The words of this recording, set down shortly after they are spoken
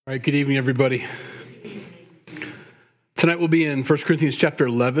All right, good evening, everybody. Tonight we'll be in 1 Corinthians chapter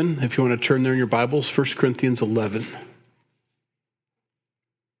 11. If you want to turn there in your Bibles, 1 Corinthians 11.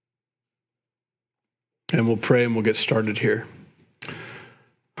 And we'll pray and we'll get started here.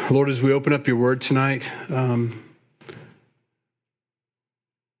 Lord, as we open up your word tonight,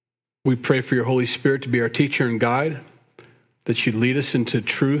 we pray for your Holy Spirit to be our teacher and guide, that you'd lead us into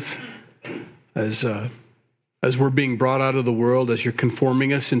truth as we're being brought out of the world, as you're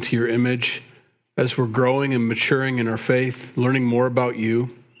conforming us into your image, as we're growing and maturing in our faith, learning more about you.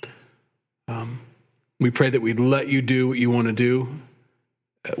 We pray that we'd let you do what you want to do,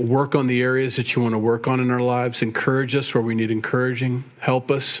 work on the areas that you want to work on in our lives, encourage us where we need encouraging, help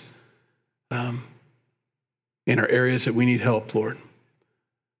us in our areas that we need help, Lord.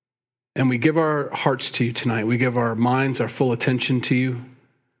 And we give our hearts to you tonight. We give our minds our full attention to you,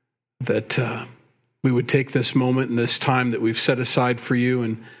 that we would take this moment and this time that we've set aside for you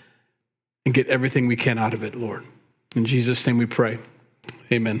and get everything we can out of it, Lord. In Jesus' name we pray.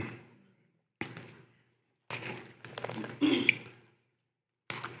 Amen.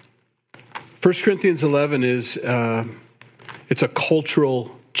 First Corinthians 11 is it's a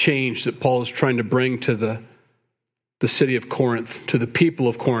cultural change that Paul is trying to bring to the city of Corinth, to the people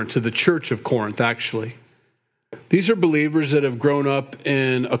of Corinth, to the church of Corinth, actually. These are believers that have grown up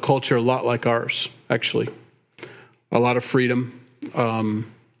in a culture a lot like ours, actually. A lot of freedom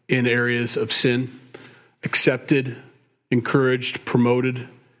in areas of sin, accepted, encouraged, promoted.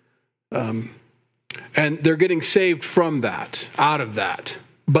 And they're getting saved from that, out of that,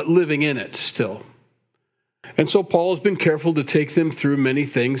 but living in it still. And so Paul has been careful to take them through many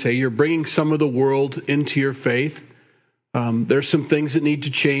things. Hey, you're bringing some of the world into your faith. There's some things that need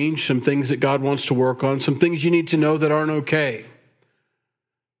to change, some things that God wants to work on, some things you need to know that aren't okay.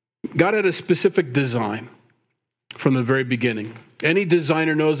 God had a specific design from the very beginning. Any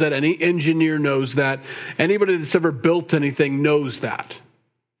designer knows that. Any engineer knows that. Anybody that's ever built anything knows that.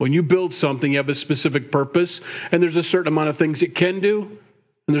 When you build something, you have a specific purpose, and there's a certain amount of things it can do,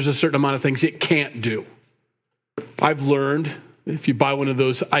 and there's a certain amount of things it can't do. I've learned, if you buy one of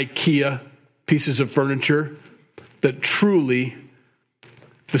those IKEA pieces of furniture, that truly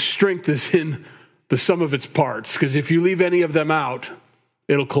the strength is in the sum of its parts. Because if you leave any of them out,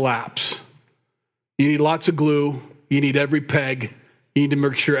 it'll collapse. You need lots of glue. You need every peg. You need to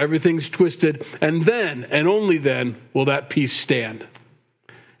make sure everything's twisted. And then, and only then, will that piece stand.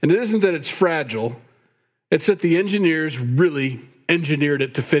 And it isn't that it's fragile. It's that the engineers really engineered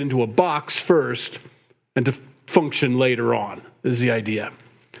it to fit into a box first and to function later on, is the idea.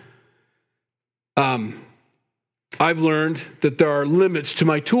 I've learned that there are limits to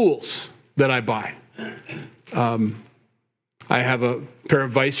my tools that I buy. I have a pair of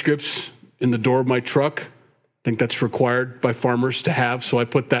vice grips in the door of my truck. I think that's required by farmers to have, so I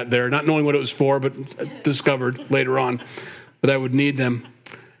put that there, not knowing what it was for, but discovered later on that I would need them.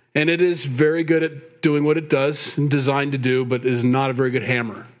 And it is very good at doing what it does and designed to do, but it is not a very good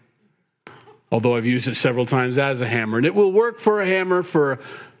hammer. Although I've used it several times as a hammer. And it will work for a hammer for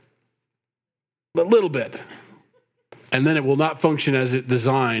a little bit. And then it will not function as it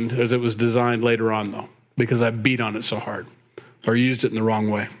was designed later on, though, because I beat on it so hard or used it in the wrong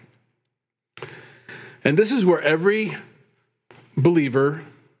way. And this is where every believer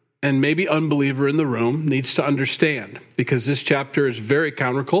and maybe unbeliever in the room needs to understand, because this chapter is very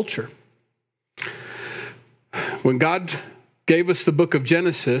counterculture. When God gave us the book of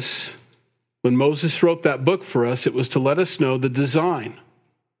Genesis, when Moses wrote that book for us, it was to let us know the design,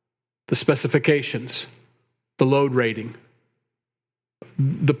 the specifications, the load rating,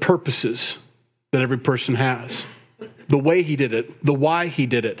 the purposes that every person has, the way he did it, the why he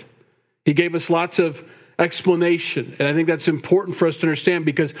did it. He gave us lots of explanation, and I think that's important for us to understand,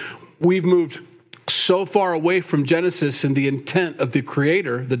 because we've moved so far away from Genesis and the intent of the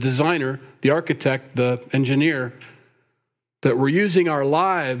creator, the designer, the architect, the engineer, that we're using our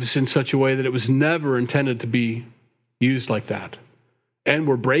lives in such a way that it was never intended to be used like that. And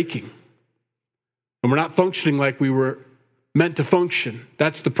we're breaking. And we're not functioning like we were meant to function.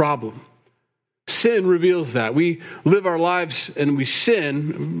 That's the problem. Sin reveals that. We live our lives and we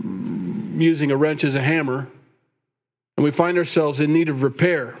sin using a wrench as a hammer, and we find ourselves in need of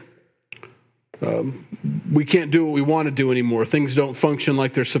repair. We can't do what we want to do anymore. Things don't function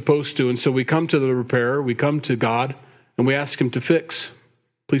like they're supposed to, and so we come to the repairer, we come to God, and we ask him to fix.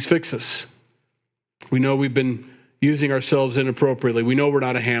 Please fix us. We know we've been using ourselves inappropriately. We know we're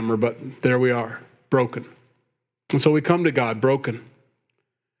not a hammer, but there we are, broken. And so we come to God broken.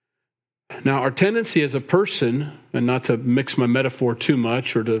 Now, our tendency as a person, and not to mix my metaphor too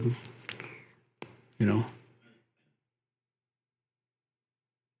much, or to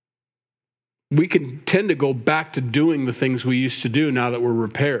we can tend to go back to doing the things we used to do now that we're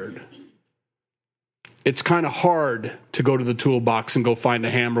repaired. It's kind of hard to go to the toolbox and go find a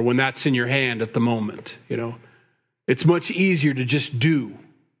hammer when that's in your hand at the moment, you know. It's much easier to just do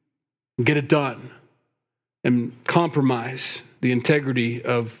and get it done and compromise the integrity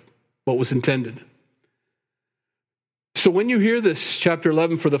of what was intended. So when you hear this, chapter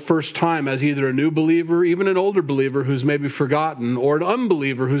 11, for the first time as either a new believer, even an older believer who's maybe forgotten, or an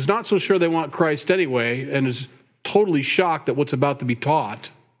unbeliever who's not so sure they want Christ anyway and is totally shocked at what's about to be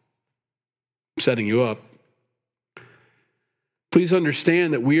taught, setting you up, please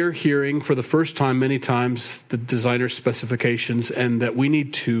understand that we are hearing for the first time many times the designer's specifications and that we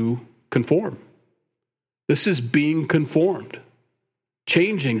need to conform. This is being conformed.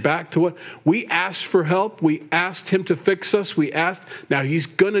 Changing back to what we asked for help. We asked him to fix us. Now he's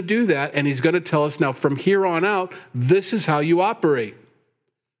going to do that, and he's going to tell us now from here on out, this is how you operate.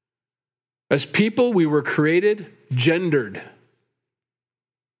 As people, we were created gendered.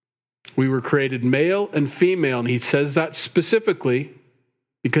 We were created male and female, and he says that specifically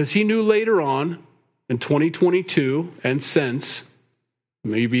because he knew later on in 2022 and since,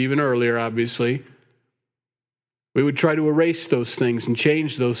 maybe even earlier, obviously, we would try to erase those things and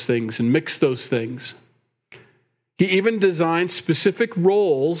change those things and mix those things. He even designed specific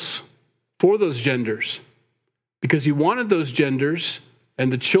roles for those genders because he wanted those genders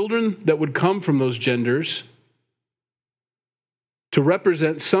and the children that would come from those genders to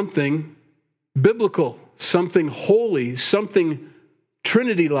represent something biblical, something holy, something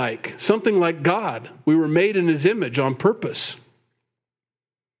Trinity-like, something like God. We were made in his image on purpose.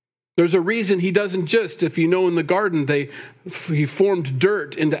 There's a reason he doesn't just, if you know in the garden, he formed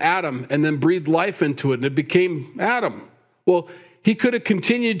dirt into Adam and then breathed life into it and it became Adam. Well, he could have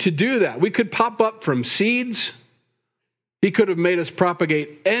continued to do that. We could pop up from seeds. He could have made us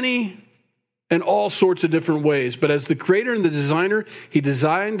propagate any and all sorts of different ways. But as the creator and the designer, he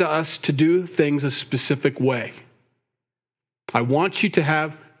designed us to do things a specific way. I want you to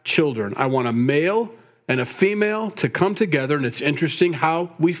have children. I want a male and a female to come together, and it's interesting how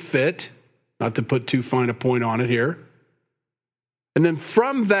we fit, not to put too fine a point on it here. And then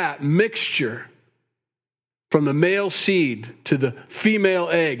from that mixture, from the male seed to the female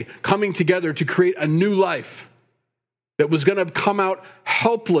egg, coming together to create a new life that was going to come out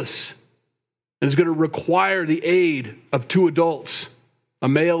helpless and is going to require the aid of two adults, a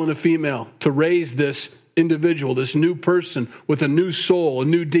male and a female, to raise this individual, this new person with a new soul, a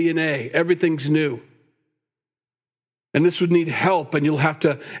new DNA. Everything's new. And this would need help, and you'll have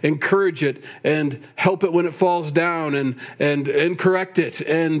to encourage it and help it when it falls down and correct it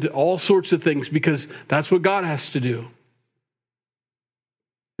and all sorts of things, because that's what God has to do.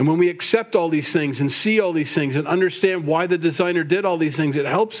 And when we accept all these things and see all these things and understand why the designer did all these things, it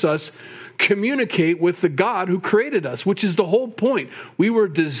helps us communicate with the God who created us, which is the whole point. We were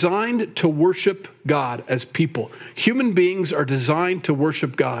designed to worship God as people. Human beings are designed to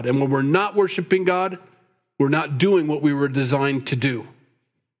worship God. And when we're not worshiping God, we're not doing what we were designed to do.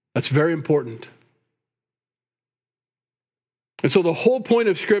 That's very important. And so the whole point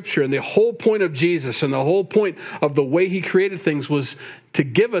of Scripture and the whole point of Jesus and the whole point of the way he created things was to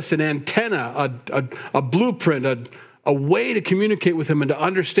give us an antenna, a blueprint, a way to communicate with him and to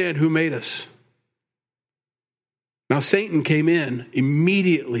understand who made us. Now Satan came in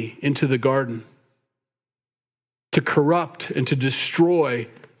immediately into the garden to corrupt and to destroy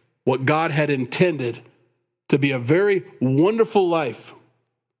what God had intended to be a very wonderful life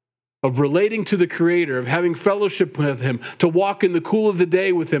of relating to the Creator, of having fellowship with him, to walk in the cool of the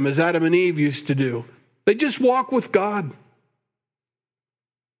day with him as Adam and Eve used to do. They just walk with God.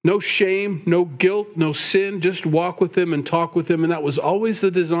 No shame, no guilt, no sin, just walk with him and talk with him. And that was always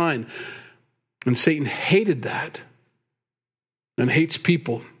the design. And Satan hated that and hates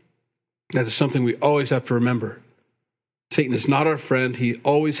people. That is something we always have to remember. Satan is not our friend. He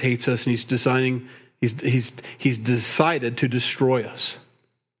always hates us, and he's decided to destroy us.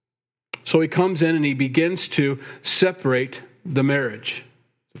 So he comes in and he begins to separate the marriage.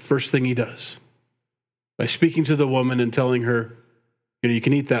 The first thing he does, by speaking to the woman and telling her, you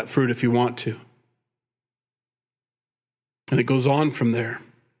can eat that fruit if you want to. And it goes on from there.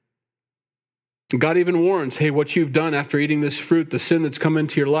 And God even warns, hey, what you've done after eating this fruit, the sin that's come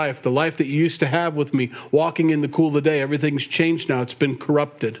into your life, the life that you used to have with me, walking in the cool of the day, everything's changed now. It's been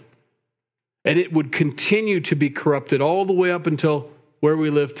corrupted. And it would continue to be corrupted all the way up until where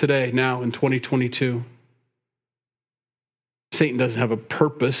we live today, now in 2022. Satan doesn't have a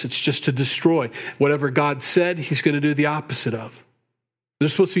purpose. It's just to destroy. Whatever God said, he's going to do the opposite of. They're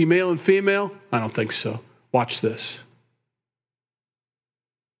supposed to be male and female? I don't think so. Watch this.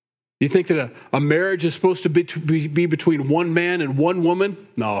 You think that a marriage is supposed to be between one man and one woman?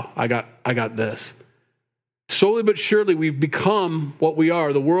 No, I got this. Slowly but surely, we've become what we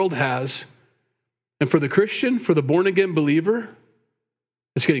are. The world has. And for the Christian, for the born-again believer,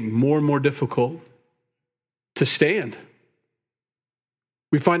 it's getting more and more difficult to stand.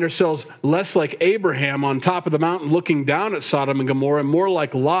 We find ourselves less like Abraham on top of the mountain looking down at Sodom and Gomorrah, and more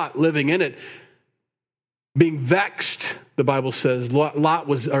like Lot living in it, being vexed. The Bible says Lot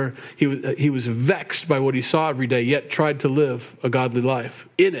was vexed by what he saw every day, yet tried to live a godly life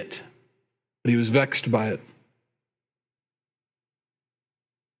in it, but he was vexed by it.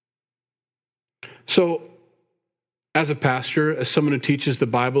 So, as a pastor, as someone who teaches the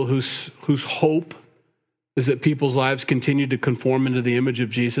Bible, whose hope is that people's lives continue to conform into the image of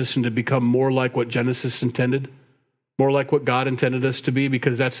Jesus and to become more like what Genesis intended, more like what God intended us to be,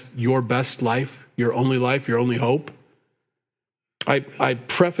 because that's your best life, your only hope. I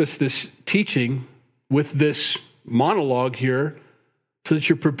preface this teaching with this monologue here so that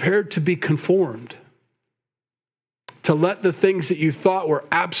you're prepared to be conformed, to let the things that you thought were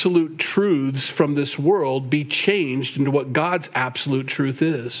absolute truths from this world be changed into what God's absolute truth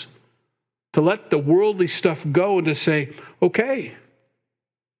is. To let the worldly stuff go and to say, okay,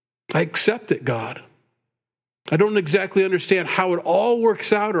 I accept it, God. I don't exactly understand how it all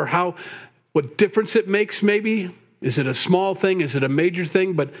works out or what difference it makes maybe. Is it a small thing? Is it a major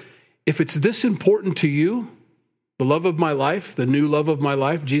thing? But if it's this important to you, the love of my life, the new love of my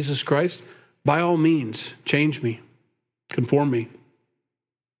life, Jesus Christ, by all means, change me, conform me.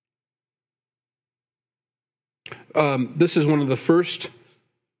 This is one of the first...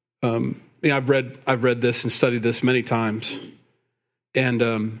 I've read this and studied this many times,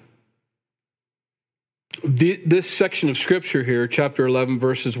 and this section of Scripture here, chapter 11,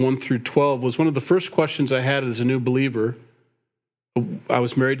 verses 1 through 12, was one of the first questions I had as a new believer. I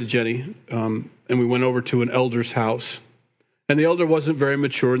was married to Jenny, and we went over to an elder's house, and the elder wasn't very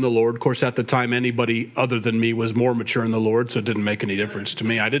mature in the Lord. Of course, at the time, anybody other than me was more mature in the Lord, so it didn't make any difference to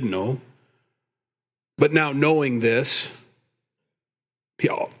me. I didn't know. But now knowing this,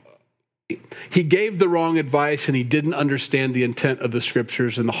 he gave the wrong advice, and he didn't understand the intent of the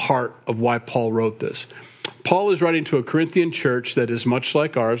Scriptures and the heart of why Paul wrote this. Paul is writing to a Corinthian church that is much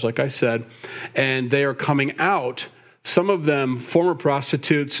like ours, like I said, and they are coming out, some of them former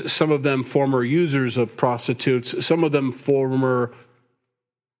prostitutes, some of them former users of prostitutes, some of them former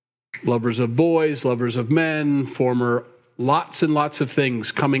lovers of boys, lovers of men, former lots and lots of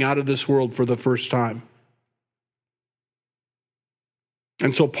things coming out of this world for the first time.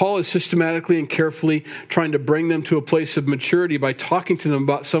 And so Paul is systematically and carefully trying to bring them to a place of maturity by talking to them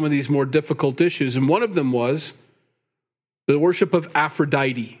about some of these more difficult issues. And one of them was the worship of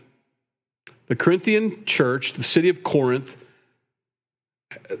Aphrodite. The Corinthian church, the city of Corinth,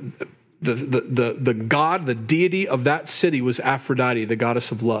 the god, the deity of that city was Aphrodite, the goddess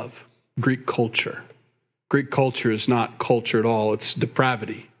of love. Greek culture. Greek culture is not culture at all. It's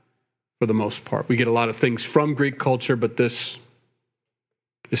depravity for the most part. We get a lot of things from Greek culture, but this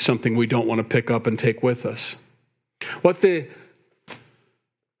is something we don't want to pick up and take with us. What this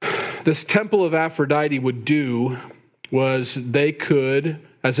temple of Aphrodite would do was they could,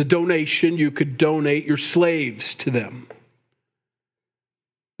 as a donation, you could donate your slaves to them.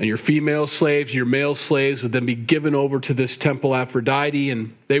 And your female slaves, your male slaves would then be given over to this temple Aphrodite,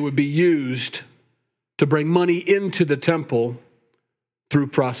 and they would be used to bring money into the temple through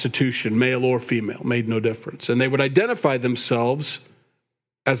prostitution, male or female, made no difference. And they would identify themselves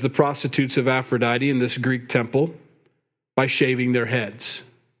as the prostitutes of Aphrodite in this Greek temple by shaving their heads.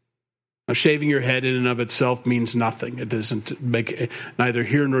 Now, shaving your head in and of itself means nothing. It doesn't make neither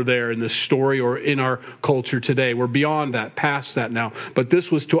here nor there in this story or in our culture today. We're beyond that, past that now. But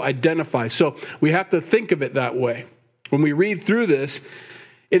this was to identify. So we have to think of it that way. When we read through this,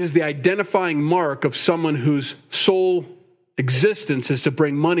 it is the identifying mark of someone whose sole existence is to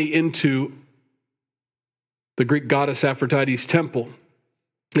bring money into the Greek goddess Aphrodite's temple.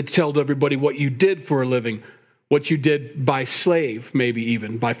 It tells everybody what you did for a living, what you did by slave, maybe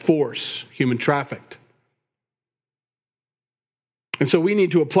even by force, human trafficked. And so we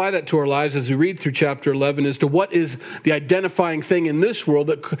need to apply that to our lives as we read through chapter 11 as to what is the identifying thing in this world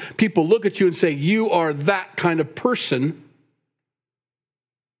that people look at you and say, you are that kind of person,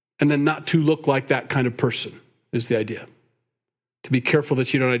 and then not to look like that kind of person is the idea. To be careful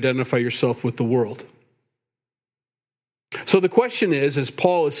that you don't identify yourself with the world. So the question is, as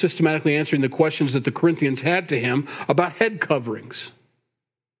Paul is systematically answering the questions that the Corinthians had to him about head coverings.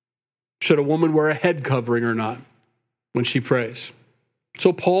 Should a woman wear a head covering or not when she prays?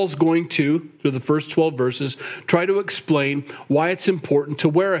 So Paul's going to, through the first 12 verses, try to explain why it's important to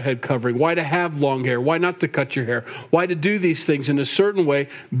wear a head covering, why to have long hair, why not to cut your hair, why to do these things in a certain way,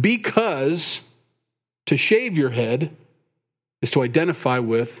 because to shave your head is to identify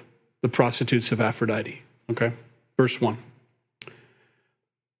with the prostitutes of Aphrodite. Okay? Verse 1.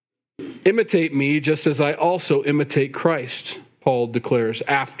 Imitate me just as I also imitate Christ, Paul declares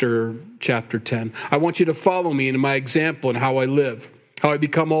after chapter 10. I want you to follow me in my example and how I live, how I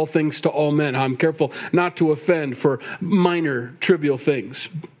become all things to all men, how I'm careful not to offend for minor, trivial things.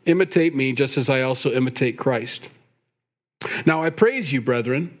 Imitate me just as I also imitate Christ. Now I praise you,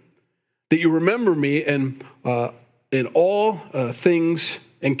 brethren, that you remember me in all things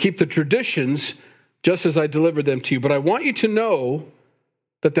and keep the traditions just as I delivered them to you. But I want you to know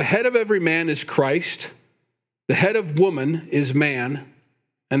that the head of every man is Christ, the head of woman is man,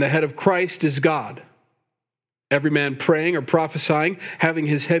 and the head of Christ is God. Every man praying or prophesying, having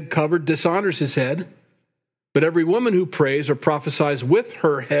his head covered, dishonors his head. But every woman who prays or prophesies with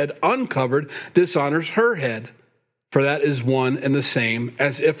her head uncovered dishonors her head. For that is one and the same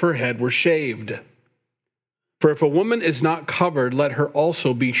as if her head were shaved. For if a woman is not covered, let her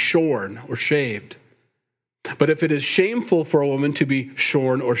also be shorn or shaved. But if it is shameful for a woman to be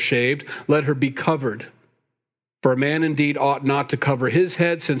shorn or shaved, let her be covered. For a man indeed ought not to cover his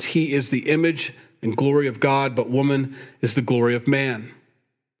head, since he is the image and glory of God, but woman is the glory of man.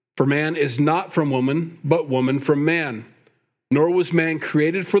 For man is not from woman, but woman from man. Nor was man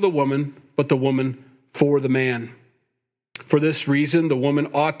created for the woman, but the woman for the man. For this reason, the woman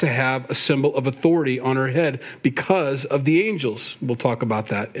ought to have a symbol of authority on her head because of the angels. We'll talk about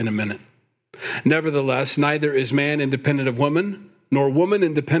that in a minute. Nevertheless, neither is man independent of woman, nor woman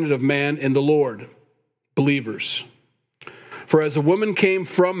independent of man in the Lord. Believers. For as a woman came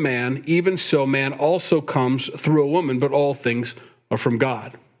from man, even so man also comes through a woman, but all things are from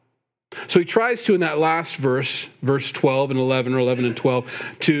God. So he tries to, in that last verse 12 and 11, or 11 and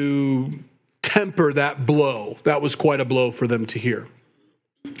 12, to temper that blow. That was quite a blow for them to hear.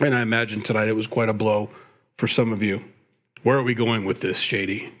 And I imagine tonight it was quite a blow for some of you. Where are we going with this,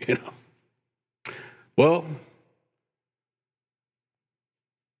 Shady? Well,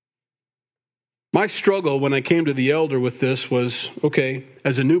 my struggle when I came to the elder with this was, okay,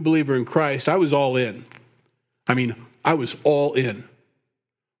 as a new believer in Christ, I was all in. I was all in.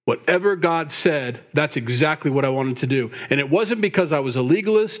 Whatever God said, that's exactly what I wanted to do. And it wasn't because I was a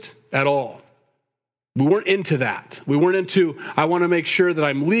legalist at all. We weren't into that. We weren't into, I want to make sure that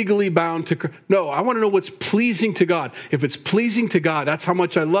I'm legally bound to. No, I want to know what's pleasing to God. If it's pleasing to God, that's how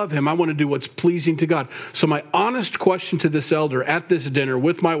much I love him. I want to do what's pleasing to God. So my honest question to this elder at this dinner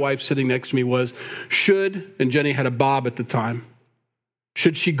with my wife sitting next to me was, and Jenny had a bob at the time,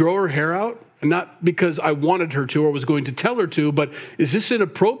 should she grow her hair out? Not because I wanted her to or was going to tell her to, but is this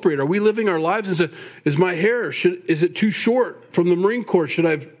inappropriate? Are we living our lives and say, is my hair, is it too short from the Marine Corps? Should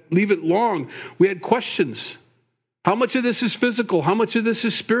I leave it long? We had questions. How much of this is physical? How much of this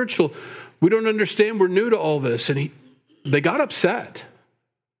is spiritual? We don't understand. We're new to all this. And they got upset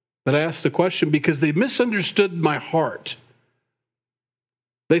that I asked the question because they misunderstood my heart.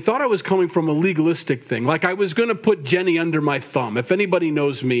 They thought I was coming from a legalistic thing, like I was going to put Jenny under my thumb. If anybody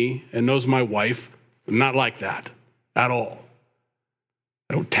knows me and knows my wife, I'm not like that at all.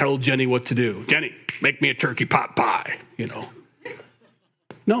 I don't tell Jenny what to do. Jenny, make me a turkey pot pie,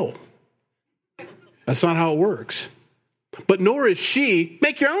 No, that's not how it works. But nor is she,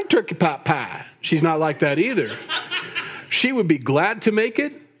 make your own turkey pot pie. She's not like that either. She would be glad to make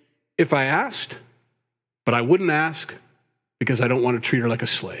it if I asked, but I wouldn't ask because I don't want to treat her like a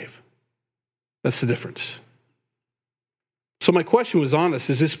slave. That's the difference. So my question was honest,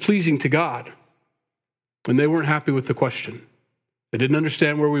 is this pleasing to God? And they weren't happy with the question. They didn't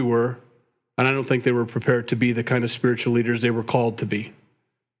understand where we were, and I don't think they were prepared to be the kind of spiritual leaders they were called to be.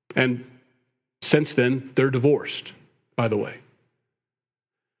 And since then, they're divorced, by the way.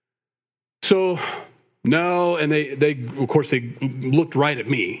 So, no, and they of course, they looked right at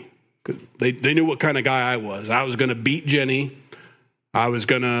me. They knew what kind of guy I was. I was going to beat Jenny. I was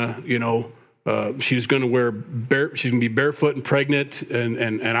going to, she was going to she's going to be barefoot and pregnant,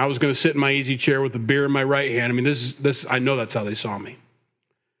 and I was going to sit in my easy chair with a beer in my right hand. This I know that's how they saw me.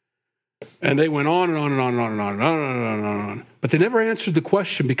 And they went on and on and on and on and on and on and on and on. But they never answered the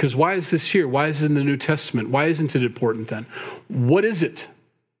question, because why is this here? Why is it in the New Testament? Why isn't it important then? What is it?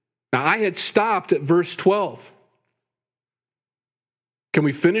 Now, I had stopped at verse 12. Can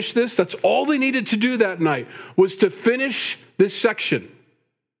we finish this? That's all they needed to do that night, was to finish this section,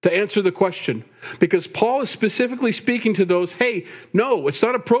 to answer the question. Because Paul is specifically speaking to those, hey, no, it's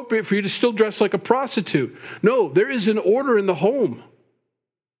not appropriate for you to still dress like a prostitute. No, there is an order in the home.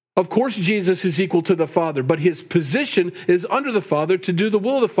 Of course, Jesus is equal to the Father, but his position is under the Father to do the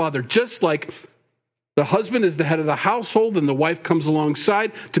will of the Father, just like the husband is the head of the household and the wife comes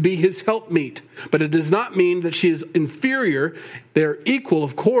alongside to be his helpmeet. But it does not mean that she is inferior. They're equal,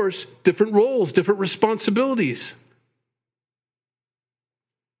 of course, different roles, different responsibilities.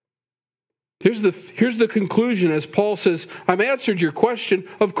 Here's the conclusion as Paul says, I've answered your question.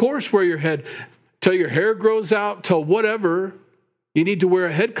 Of course, wear your head. Till your hair grows out, till whatever, you need to wear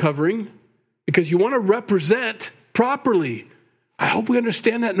a head covering because you want to represent properly. I hope we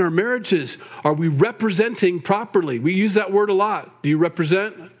understand that in our marriages. Are we representing properly? We use that word a lot. Do you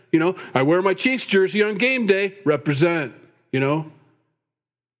represent? I wear my Chiefs jersey on game day. Represent, Oh,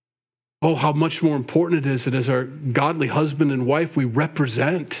 how much more important it is that as our godly husband and wife, we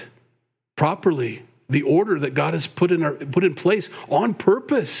represent properly the order that God has put in place on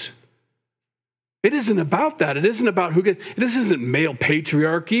purpose. It isn't about that. It isn't about this isn't male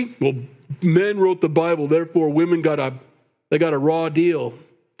patriarchy. Well, men wrote the Bible, therefore women got a raw deal.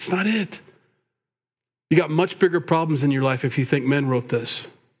 It's not it. You got much bigger problems in your life if you think men wrote this.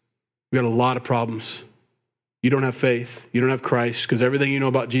 You got a lot of problems. You don't have faith. You don't have Christ because everything you know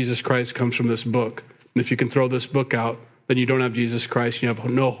about Jesus Christ comes from this book. And if you can throw this book out, then you don't have Jesus Christ. You have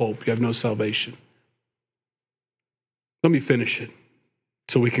no hope. You have no salvation. Let me finish it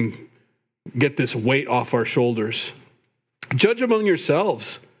so we can get this weight off our shoulders. Judge among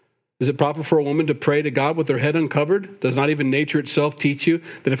yourselves. Is it proper for a woman to pray to God with her head uncovered? Does not even nature itself teach you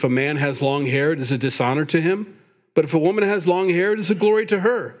that if a man has long hair, it is a dishonor to him? But if a woman has long hair, it is a glory to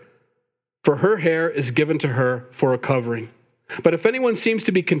her. For her hair is given to her for a covering. But if anyone seems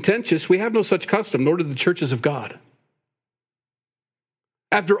to be contentious, we have no such custom, nor do the churches of God.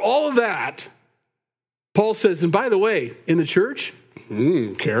 After all of that, Paul says, and by the way, in the church,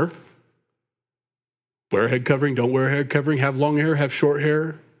 care. Wear a head covering, don't wear a head covering, have long hair, have short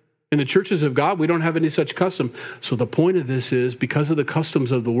hair. In the churches of God, we don't have any such custom. So the point of this is because of the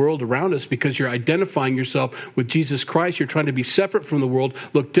customs of the world around us, because you're identifying yourself with Jesus Christ, you're trying to be separate from the world,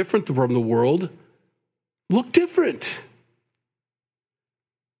 look different from the world, look different.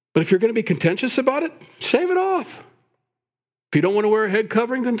 But if you're going to be contentious about it, shave it off. If you don't want to wear a head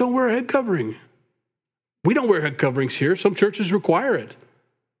covering, then don't wear a head covering. We don't wear head coverings here. Some churches require it.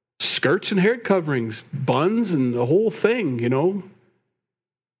 Skirts and head coverings, buns and the whole thing,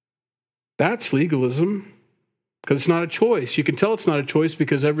 That's legalism because it's not a choice. You can tell it's not a choice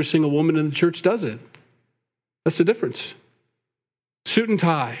because every single woman in the church does it. That's the difference. Suit and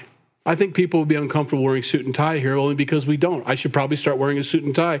tie. I think people would be uncomfortable wearing suit and tie here only because we don't. I should probably start wearing a suit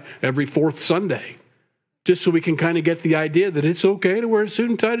and tie every fourth Sunday just so we can kind of get the idea that it's okay to wear a suit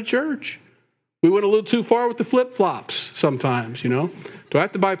and tie to church. We went a little too far with the flip-flops sometimes, Do I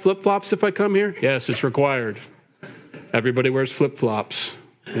have to buy flip-flops if I come here? Yes, it's required. Everybody wears flip-flops,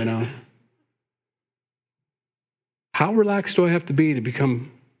 How relaxed do I have to be to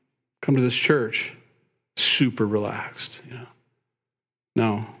come to this church? Super relaxed,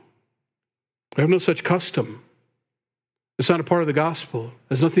 No. We have no such custom. It's not a part of the gospel. It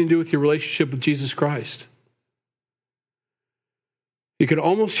has nothing to do with your relationship with Jesus Christ. You can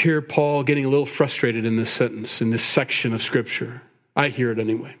almost hear Paul getting a little frustrated in this sentence, in this section of Scripture. I hear it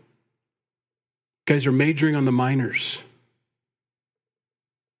anyway. You guys are majoring on the minors.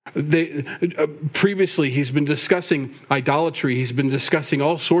 Previously, he's been discussing idolatry. He's been discussing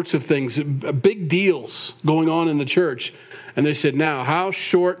all sorts of things, big deals going on in the church. And they said, now, how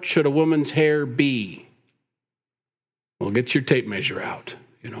short should a woman's hair be? Well, get your tape measure out,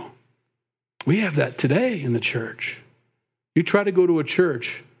 We have that today in the church. You try to go to a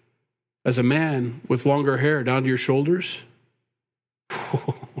church as a man with longer hair down to your shoulders.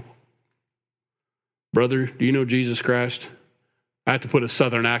 Brother, do you know Jesus Christ? I have to put a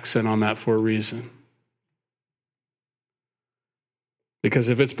southern accent on that for a reason. Because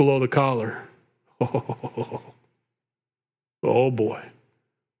if it's below the collar, oh boy,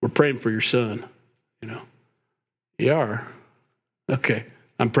 we're praying for your son, You are? Okay,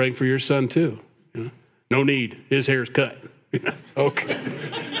 I'm praying for your son too. No need, his hair's cut. Okay.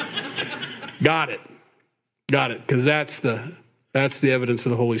 Got it, because that's the evidence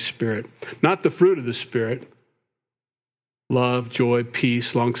of the Holy Spirit. Not the fruit of the Spirit. Love, joy,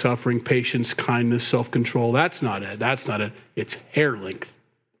 peace, long-suffering, patience, kindness, self-control. That's not it. It's hair length.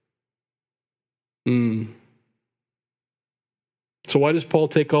 So why does Paul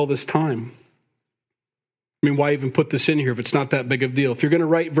take all this time? Why even put this in here if it's not that big of a deal? If you're going to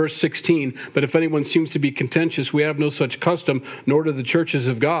write verse 16, but if anyone seems to be contentious, we have no such custom, nor do the churches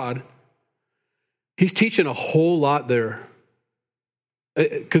of God. He's teaching a whole lot there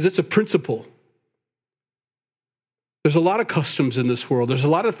because it's a principle. There's a lot of customs in this world. There's a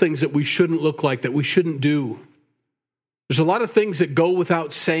lot of things that we shouldn't look like, that we shouldn't do. There's a lot of things that go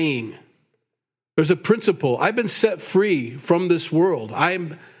without saying. There's a principle. I've been set free from this world.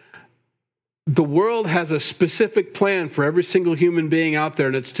 The world has a specific plan for every single human being out there,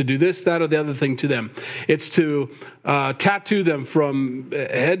 and it's to do this, that, or the other thing to them. It's to tattoo them from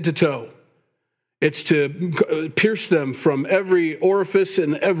head to toe. It's to pierce them from every orifice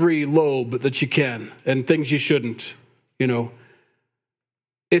and every lobe that you can, and things you shouldn't,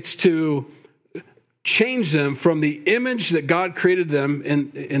 It's to change them from the image that God created them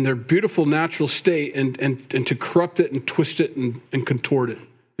in their beautiful natural state and to corrupt it and twist it and contort it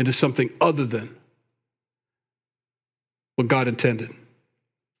into something other than what God intended.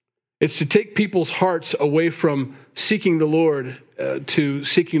 It's to take people's hearts away from seeking the Lord to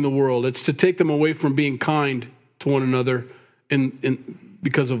seeking the world. It's to take them away from being kind to one another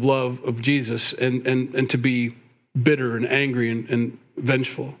because of love of Jesus and to be bitter and angry and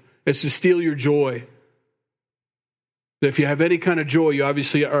vengeful. It's to steal your joy. If you have any kind of joy, you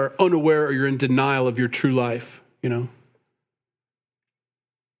obviously are unaware or you're in denial of your true life,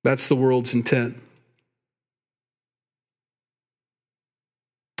 That's the world's intent.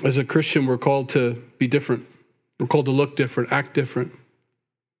 As a Christian, we're called to be different. We're called to look different, act different.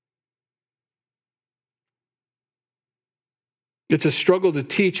 It's a struggle to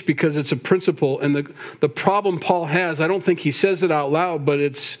teach because it's a principle. And the problem Paul has, I don't think he says it out loud, but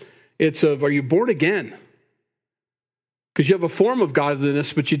it's of, are you born again? Because you have a form of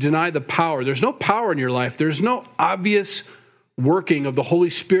godliness, but you deny the power. There's no power in your life. There's no obvious working of the Holy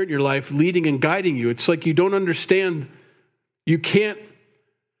Spirit in your life leading and guiding you. It's like you don't understand. You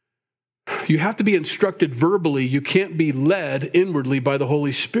have to be instructed verbally. You can't be led inwardly by the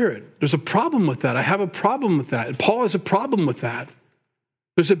Holy Spirit. There's a problem with that. I have a problem with that. And Paul has a problem with that.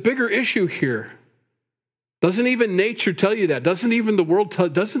 There's a bigger issue here. Doesn't even nature tell you that? Doesn't even the world tell?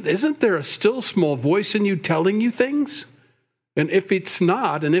 Isn't there a still small voice in you telling you things? And if it's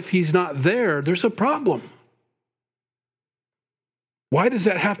not, and if he's not there, there's a problem. Why does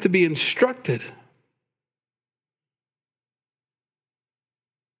that have to be instructed?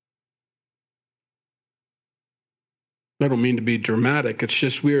 I don't mean to be dramatic. It's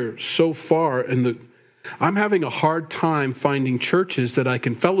just we're so far I'm having a hard time finding churches that I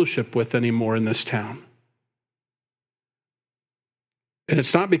can fellowship with anymore in this town. And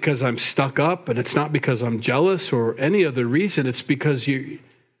it's not because I'm stuck up, and it's not because I'm jealous or any other reason. It's because you're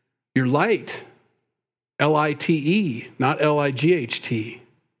light. L-I-T-E, not L-I-G-H-T.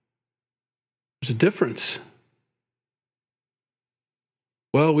 There's a difference.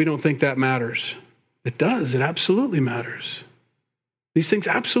 Well, we don't think that matters. It does. It absolutely matters. These things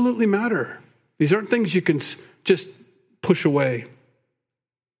absolutely matter. These aren't things you can just push away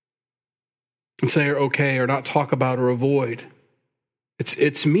and say are okay or not talk about or avoid.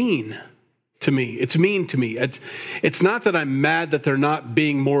 It's mean to me. It's mean to me. It's not that I'm mad that they're not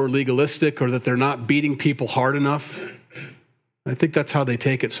being more legalistic or that they're not beating people hard enough. I think that's how they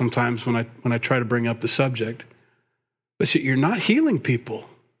take it sometimes when I try to bring up the subject. But you're not healing people.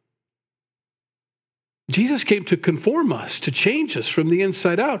 Jesus came to conform us, to change us from the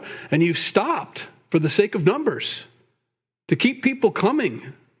inside out. And you've stopped for the sake of numbers, to keep people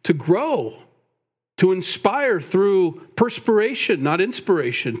coming, to grow, to inspire through perspiration, not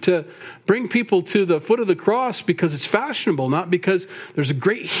inspiration, to bring people to the foot of the cross because it's fashionable, not because there's a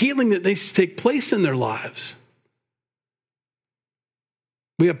great healing that needs to take place in their lives.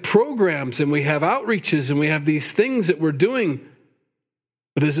 We have programs and we have outreaches and we have these things that we're doing,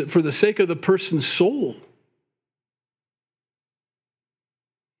 but is it for the sake of the person's soul?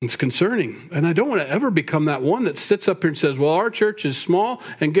 It's concerning. And I don't want to ever become that one that sits up here and says, well, our church is small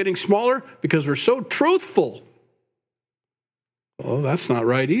and getting smaller because we're so truthful. Well, that's not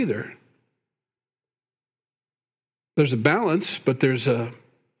right either. There's a balance, but I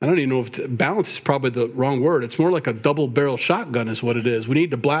don't even know if balance is probably the wrong word. It's more like a double-barrel shotgun is what it is. We need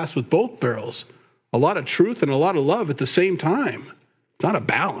to blast with both barrels. A lot of truth and a lot of love at the same time. It's not a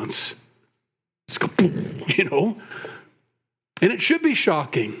balance. It's And it should be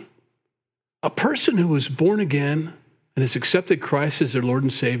shocking. A person who is born again and has accepted Christ as their Lord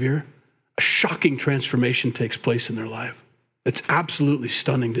and Savior, a shocking transformation takes place in their life. It's absolutely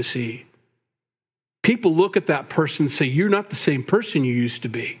stunning to see. People look at that person and say, you're not the same person you used to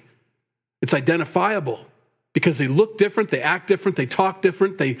be. It's identifiable because they look different, they act different, they talk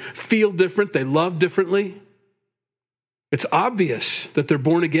different, they feel different, they love differently. It's obvious that they're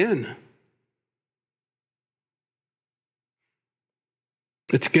born again.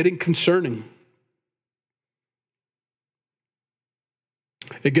 It's getting concerning.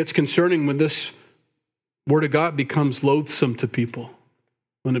 It gets concerning when this Word of God becomes loathsome to people,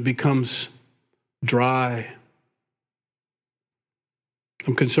 when it becomes dry.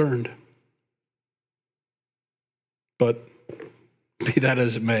 I'm concerned. But be that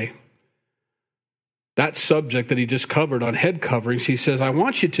as it may, that subject that he just covered on head coverings, he says, I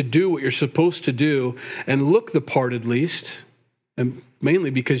want you to do what you're supposed to do and look the part at least, and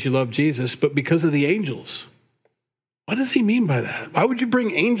mainly because you love Jesus, but because of the angels. What does he mean by that? Why would you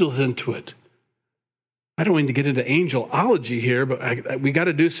bring angels into it? I don't mean to get into angelology here, but we got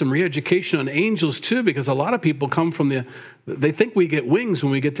to do some re-education on angels too, because a lot of people come from they think we get wings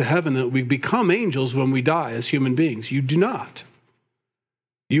when we get to heaven, that we become angels when we die as human beings. You do not.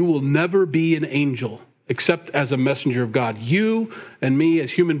 You will never be an angel except as a messenger of God. You and me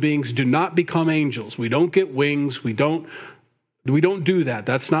as human beings do not become angels. We don't get wings. We don't do that.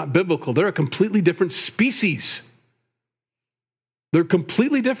 That's not biblical. They're a completely different species. They're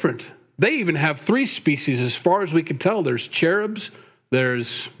completely different. They even have 3 species as far as we can tell. There's cherubs,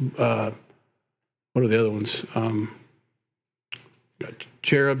 there's, what are the other ones?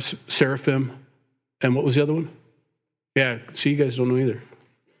 Cherubs, seraphim, and what was the other one? Yeah, see, you guys don't know either.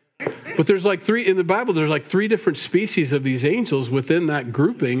 But there's like 3, in the Bible, there's like 3 different species of these angels within that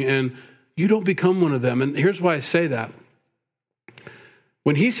grouping, and you don't become one of them. And here's why I say that.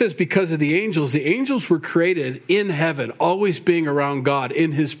 When he says because of the angels were created in heaven, always being around God,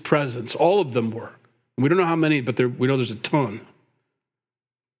 in his presence. All of them were. We don't know how many, but we know there's a ton.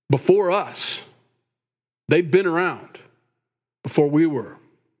 Before us, they've been around before we were.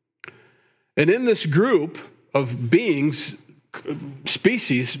 And in this group of beings,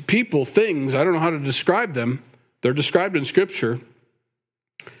 species, people, things, I don't know how to describe them. They're described in Scripture.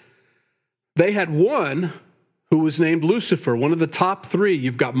 They had one who was named Lucifer, one of the top 3.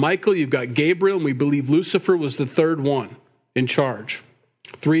 You've got Michael, you've got Gabriel, and we believe Lucifer was the 3rd one in charge.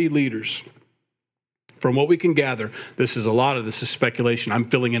 3 leaders. From what we can gather, this is speculation. I'm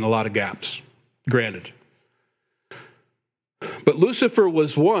filling in a lot of gaps, granted. But Lucifer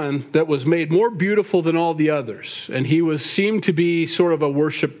was one that was made more beautiful than all the others, and he seemed to be sort of a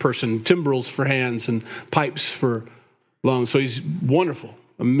worship person, timbrels for hands and pipes for lungs. So he's wonderful.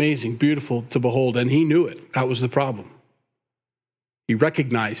 Amazing, beautiful to behold. And he knew it. That was the problem. He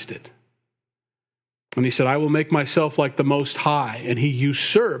recognized it. And he said, I will make myself like the Most High. And he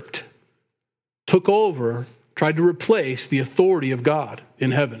usurped, took over, tried to replace the authority of God in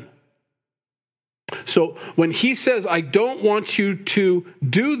heaven. So when he says, I don't want you to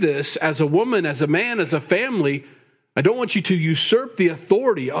do this as a woman, as a man, as a family, I don't want you to usurp the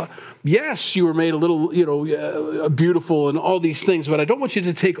authority. Yes, you were made a little, beautiful and all these things, but I don't want you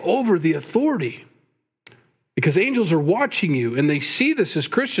to take over the authority. Because angels are watching you, and they see this as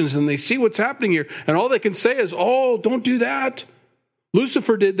Christians, and they see what's happening here, and all they can say is, oh, don't do that.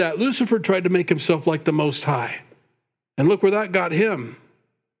 Lucifer did that. Lucifer tried to make himself like the Most High. And look where that got him.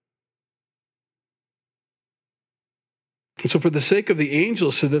 And so for the sake of the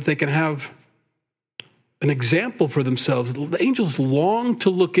angels, so that they can have an example for themselves. The angels long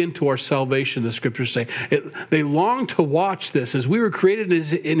to look into our salvation, the scriptures say. They long to watch this. As we were created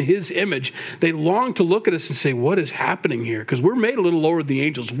in his image, they long to look at us and say, what is happening here? Because we're made a little lower than the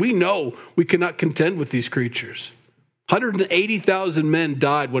angels. We know we cannot contend with these creatures. 180,000 men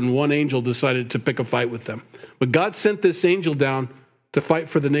died when one angel decided to pick a fight with them. When God sent this angel down to fight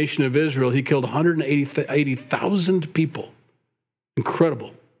for the nation of Israel, he killed 180,000 people.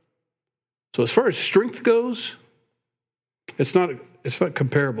 Incredible. So as far as strength goes, it's not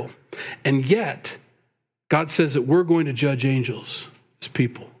comparable. And yet, God says that we're going to judge angels as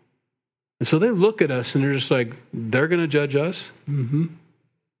people. And so they look at us and they're just like, they're going to judge us? Mm-hmm.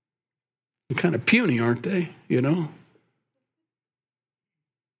 They're kind of puny, aren't they?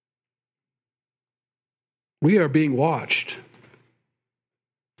 We are being watched.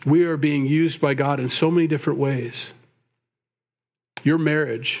 We are being used by God in so many different ways. Your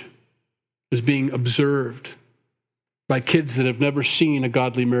marriage is being observed by kids that have never seen a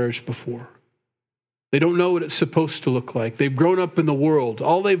godly marriage before. They don't know what it's supposed to look like. They've grown up in the world.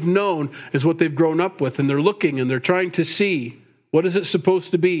 All they've known is what they've grown up with, and they're looking and they're trying to see, what is it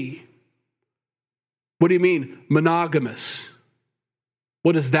supposed to be? What do you mean, monogamous?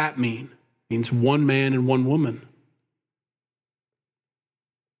 What does that mean? It means one man and one woman.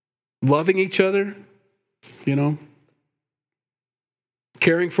 Loving each other,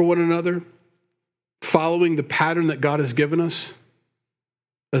 caring for one another, following the pattern that God has given us,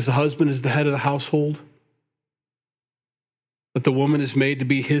 as the husband is the head of the household, that the woman is made to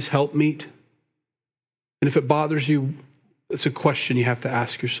be his helpmeet. And if it bothers you, it's a question you have to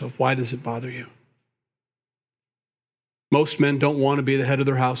ask yourself. Why does it bother you? Most men don't want to be the head of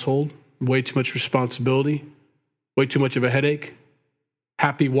their household. way too much responsibility, way too much of a headache.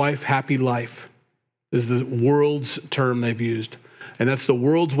 Happy wife, happy life is the world's term they've used. And that's the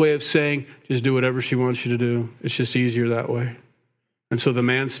world's way of saying, just do whatever she wants you to do. It's just easier that way. And so the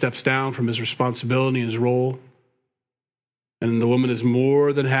man steps down from his responsibility, his role. And the woman is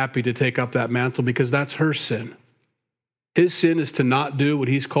more than happy to take up that mantle because that's her sin. His sin is to not do what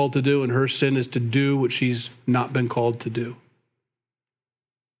he's called to do, and her sin is to do what she's not been called to do.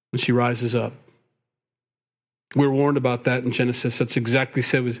 And she rises up. We're warned about that in Genesis. That's exactly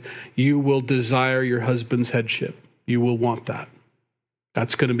said. You will desire your husband's headship. You will want that.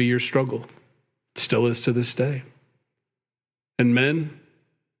 That's going to be your struggle. It still is to this day. And men,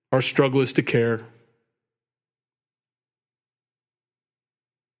 our struggle is to care,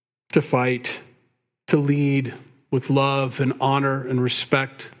 to fight, to lead with love and honor and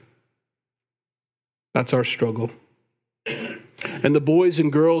respect. That's our struggle. And the boys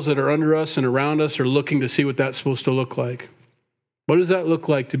and girls that are under us and around us are looking to see what that's supposed to look like. What does that look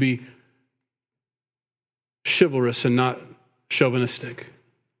like to be chivalrous and not chauvinistic?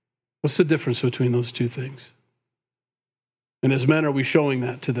 What's the difference between those two things? And as men, are we showing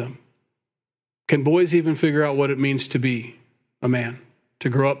that to them? Can boys even figure out what it means to be a man, to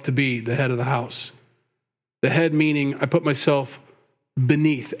grow up to be the head of the house? The head meaning I put myself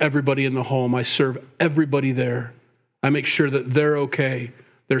beneath everybody in the home. I serve everybody there. I make sure that they're okay.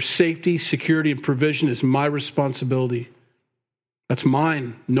 Their safety, security, and provision is my responsibility. That's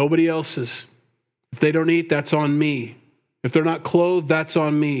mine, nobody else's. If they don't eat, that's on me. If they're not clothed, that's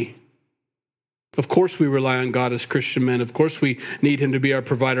on me. Of course we rely on God as Christian men. Of course we need him to be our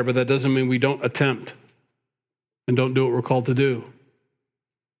provider, but that doesn't mean we don't attempt and don't do what we're called to do.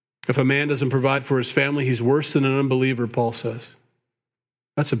 If a man doesn't provide for his family, he's worse than an unbeliever, Paul says.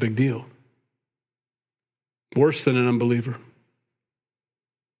 That's a big deal. Worse than an unbeliever.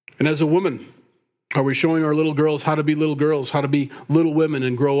 And as a woman, are we showing our little girls how to be little girls, how to be little women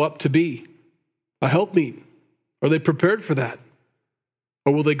and grow up to be a helpmeet? Are they prepared for that?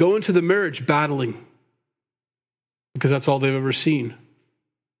 Or will they go into the marriage battling because that's all they've ever seen?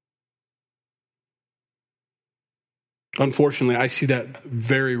 Unfortunately, I see that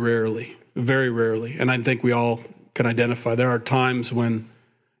very rarely, and I think we all can identify. There are times when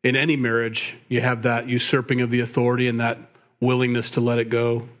in any marriage you have that usurping of the authority and that willingness to let it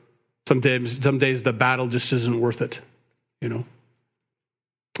go. Some days the battle just isn't worth it,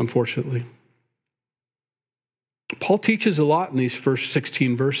 unfortunately. Paul teaches a lot in these first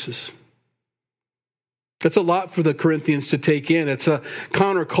 16 verses. It's a lot for the Corinthians to take in. It's a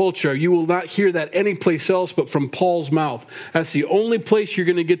counterculture. You will not hear that anyplace else but from Paul's mouth. That's the only place you're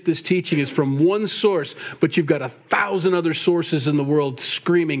going to get this teaching is from one source, but you've got 1,000 other sources in the world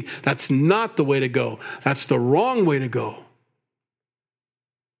screaming, that's not the way to go. That's the wrong way to go.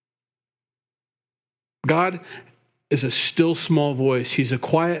 God is a still small voice. He's a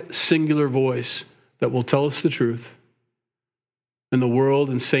quiet, singular voice that will tell us the truth. And the world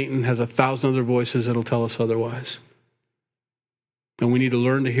and Satan has 1,000 other voices that'll tell us otherwise. And we need to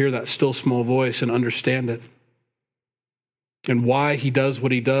learn to hear that still small voice and understand it. And why he does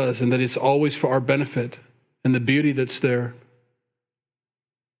what he does, and that it's always for our benefit and the beauty that's there.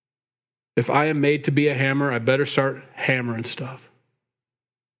 If I am made to be a hammer, I better start hammering stuff.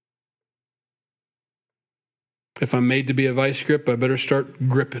 If I'm made to be a vice grip, I better start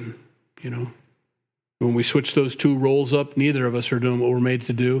gripping, When we switch those two roles up, neither of us are doing what we're made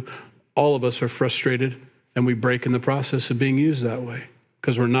to do. All of us are frustrated, and we break in the process of being used that way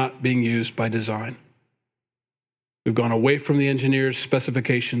because we're not being used by design. We've gone away from the engineer's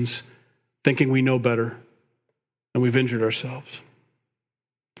specifications, thinking we know better, and we've injured ourselves.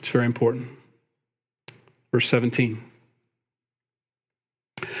 It's very important. Verse 17.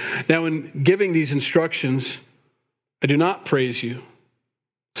 Now, in giving these instructions, I do not praise you,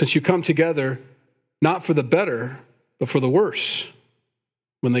 since you come together not for the better, but for the worse.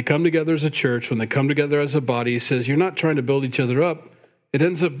 When they come together as a church, when they come together as a body, he says, you're not trying to build each other up. It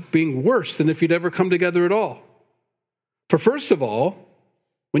ends up being worse than if you'd ever come together at all. For first of all,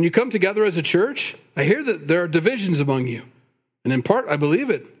 when you come together as a church, I hear that there are divisions among you. And in part, I believe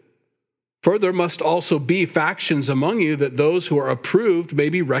it. For there must also be factions among you, that those who are approved may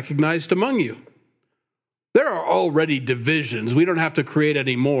be recognized among you. There are already divisions. We don't have to create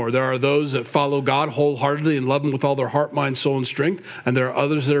any more. There are those that follow God wholeheartedly and love him with all their heart, mind, soul, and strength. And there are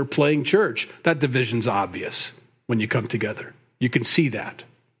others that are playing church. That division's obvious when you come together. You can see that.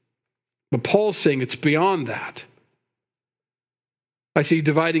 But Paul's saying it's beyond that. I see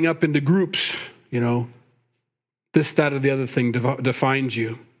dividing up into groups, this, that, or the other thing defines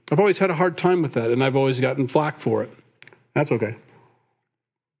you. I've always had a hard time with that, and I've always gotten flack for it. That's okay.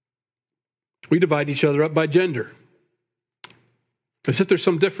 We divide each other up by gender, as if there's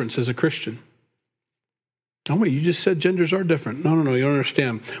some difference as a Christian. Oh, wait, you just said genders are different. No, you don't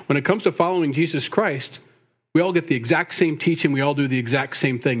understand. When it comes to following Jesus Christ, we all get the exact same teaching. We all do the exact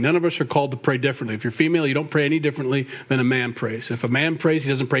same thing. None of us are called to pray differently. If you're female, you don't pray any differently than a man prays. If a man prays, he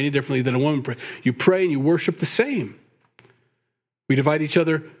doesn't pray any differently than a woman prays. You pray and you worship the same. We divide each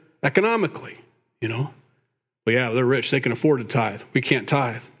other economically, Well, yeah, they're rich. They can afford to tithe. We can't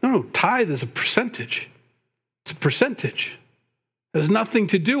tithe. No, tithe is a percentage. It's a percentage. It has nothing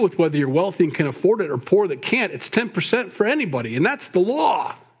to do with whether you're wealthy and can afford it or poor that can't. It's 10% for anybody, and that's the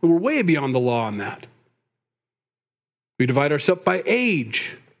law. And we're way beyond the law on that. We divide ourselves by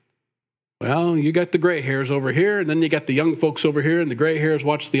age. Well, you got the gray hairs over here, and then you got the young folks over here, and the gray hairs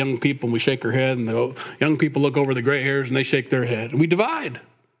watch the young people, and we shake our head, and the young people look over the gray hairs, and they shake their head. And we divide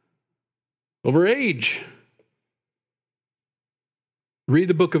over age. Read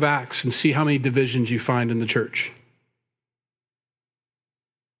the book of Acts and see how many divisions you find in the church.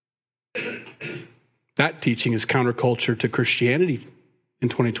 That teaching is counterculture to Christianity in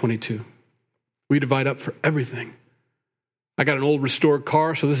 2022. We divide up for everything. I got an old restored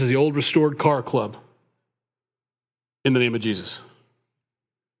car, so this is the old restored car club. In the name of Jesus.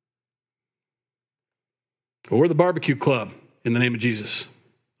 Or we're the barbecue club in the name of Jesus.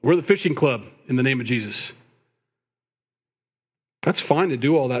 We're the fishing club in the name of Jesus. That's fine to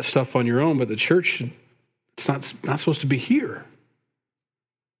do all that stuff on your own, but the church, it's not supposed to be here.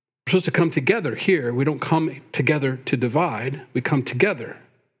 We're supposed to come together here. We don't come together to divide. We come together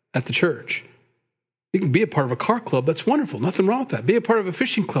at the church. You can be a part of a car club. That's wonderful. Nothing wrong with that. Be a part of a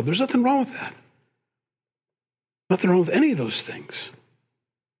fishing club. There's nothing wrong with that. Nothing wrong with any of those things.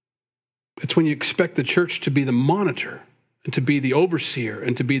 It's when you expect the church to be the monitor and to be the overseer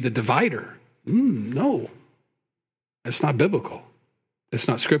and to be the divider. No, that's not biblical. It's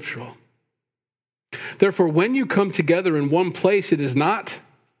not scriptural. Therefore, when you come together in one place, it is not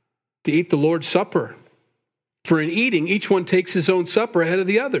to eat the Lord's Supper. For in eating, each one takes his own supper ahead of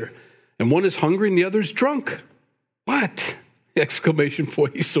the other. And one is hungry and the other is drunk. What? Exclamation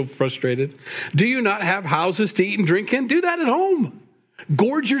point. He's so frustrated. Do you not have houses to eat and drink in? Do that at home.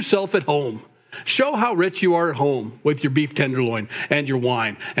 Gorge yourself at home. Show how rich you are at home with your beef tenderloin and your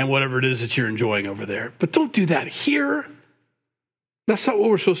wine and whatever it is that you're enjoying over there. But don't do that here. That's not what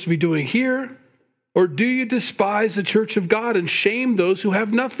we're supposed to be doing here. Or do you despise the church of God and shame those who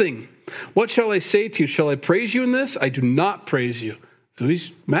have nothing? What shall I say to you? Shall I praise you in this? I do not praise you. So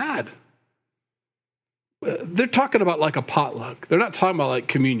he's mad. They're talking about like a potluck. They're not talking about like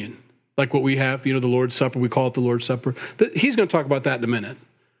communion, like what we have, the Lord's Supper. We call it the Lord's Supper. He's going to talk about that in a minute.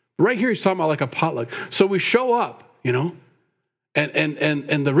 Right here, he's talking about like a potluck. So we show up, and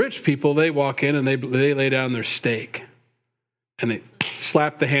the rich people, they walk in and they lay down their steak. And they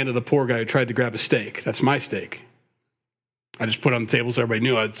slap the hand of the poor guy who tried to grab a steak. That's my steak. I just put it on the table so everybody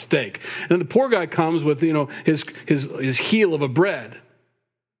knew I had steak. And then the poor guy comes with, his heel of a bread.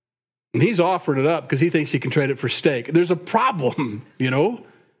 And he's offering it up because he thinks he can trade it for steak. There's a problem,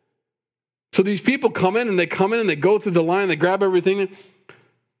 So these people come in and they go through the line, they grab everything.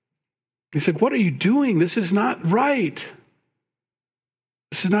 He said, what are you doing? This is not right.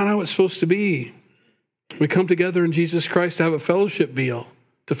 This is not how it's supposed to be. We come together in Jesus Christ to have a fellowship meal,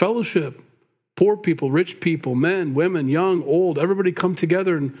 to fellowship. Poor people, rich people, men, women, young, old, everybody come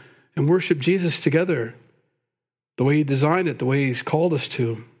together and worship Jesus together the way he designed it, the way he's called us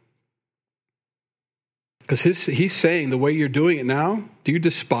to. Because he's saying the way you're doing it now, do you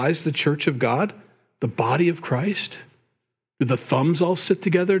despise the church of God, the body of Christ? Do the thumbs all sit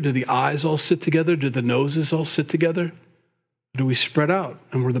together? Do the eyes all sit together? Do the noses all sit together? Or do we spread out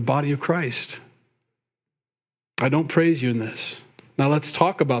and we're the body of Christ? I don't praise you in this. Now let's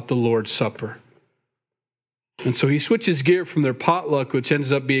talk about the Lord's Supper. And so he switches gear from their potluck, which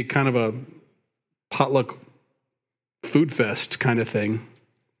ends up being kind of a potluck food fest kind of thing.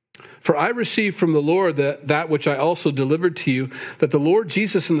 For I received from the Lord that which I also delivered to you, that the Lord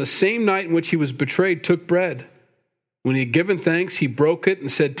Jesus, in the same night in which he was betrayed, took bread. When he had given thanks, he broke it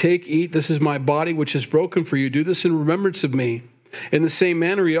and said, take, eat, this is my body, which is broken for you. Do this in remembrance of me. In the same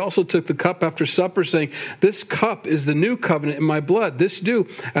manner, he also took the cup after supper, saying, this cup is the new covenant in my blood. This do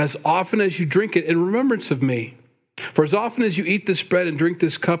as often as you drink it in remembrance of me. For as often as you eat this bread and drink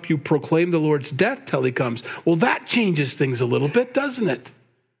this cup, you proclaim the Lord's death till he comes. Well, that changes things a little bit, doesn't it?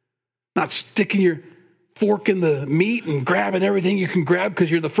 Not sticking your fork in the meat and grabbing everything you can grab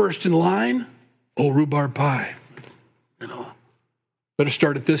because you're the first in line. Oh, rhubarb pie. Better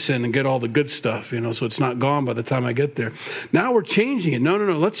start at this end and get all the good stuff, so it's not gone by the time I get there. Now we're changing it. No.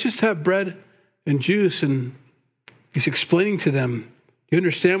 Let's just have bread and juice. And he's explaining to them, You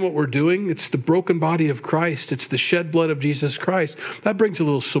understand what we're doing? It's the broken body of Christ. It's the shed blood of Jesus Christ. That brings a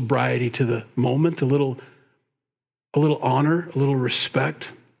little sobriety to the moment, a little honor, a little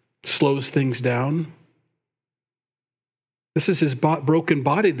respect, slows things down. This is his broken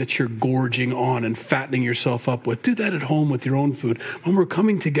body that you're gorging on and fattening yourself up with. Do that at home with your own food. When we're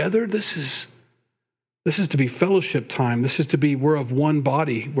coming together, this is to be fellowship time. This is to be, we're of one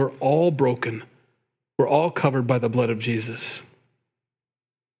body. We're all broken. We're all covered by the blood of Jesus.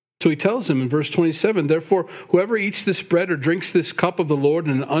 So he tells him in verse 27, therefore, whoever eats this bread or drinks this cup of the Lord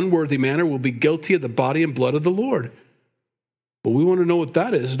in an unworthy manner will be guilty of the body and blood of the Lord. Well, we want to know what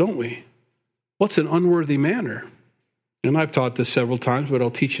that is, don't we? What's an unworthy manner? And I've taught this several times, but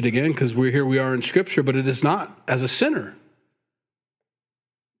I'll teach it again because we are in Scripture, but it is not as a sinner.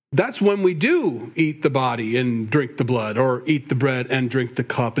 That's when we do eat the body and drink the blood, or eat the bread and drink the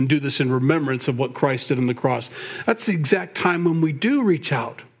cup, and do this in remembrance of what Christ did on the cross. That's the exact time when we do reach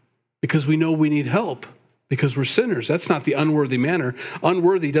out, because we know we need help, because we're sinners. That's not the unworthy manner.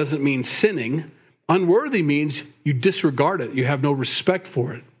 Unworthy doesn't mean sinning. Unworthy means you disregard it. You have no respect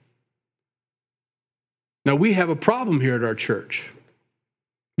for it. Now, we have a problem here at our church.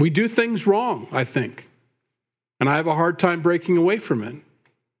 We do things wrong, I think. And I have a hard time breaking away from it.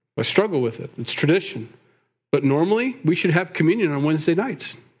 I struggle with it. It's tradition. But normally, we should have communion on Wednesday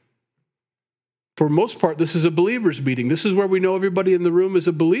nights. For the most part, this is a believer's meeting. This is where we know everybody in the room is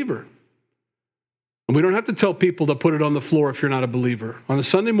a believer. And we don't have to tell people to put it on the floor if you're not a believer. On a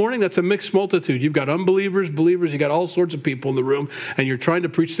Sunday morning, that's a mixed multitude. You've got unbelievers, believers, you got all sorts of people in the room, and you're trying to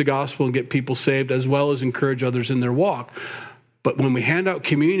preach the gospel and get people saved as well as encourage others in their walk. But when we hand out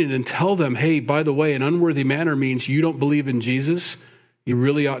communion and tell them, hey, by the way, an unworthy manner means you don't believe in Jesus, you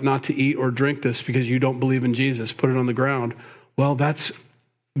really ought not to eat or drink this because you don't believe in Jesus, put it on the ground. Well,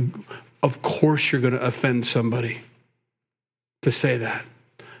 of course you're going to offend somebody to say that.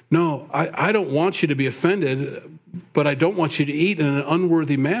 No, I don't want you to be offended, but I don't want you to eat in an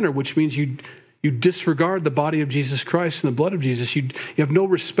unworthy manner, which means you disregard the body of Jesus Christ and the blood of Jesus. You have no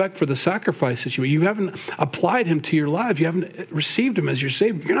respect for the sacrifice that you haven't applied him to your life. You haven't received him as your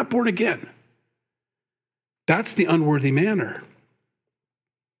Savior. You're not born again. That's the unworthy manner.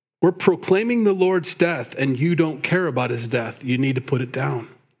 We're proclaiming the Lord's death, and you don't care about his death. You need to put it down.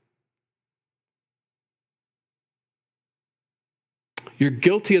 You're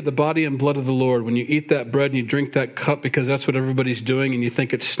guilty of the body and blood of the Lord when you eat that bread and you drink that cup because that's what everybody's doing and you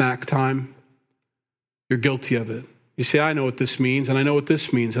think it's snack time. You're guilty of it. You say, I know what this means and I know what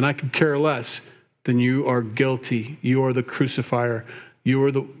this means and I could care less. Then you are guilty. You are the crucifier.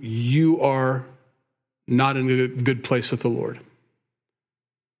 You are not in a good place with the Lord.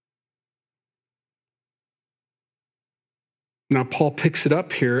 Now, Paul picks it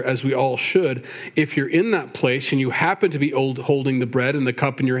up here, as we all should. If you're in that place and you happen to be holding the bread and the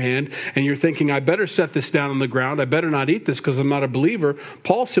cup in your hand, and you're thinking, I better set this down on the ground, I better not eat this because I'm not a believer,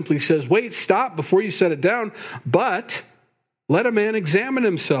 Paul simply says, wait, stop before you set it down, but let a man examine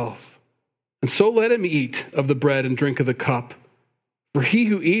himself. And so let him eat of the bread and drink of the cup. For he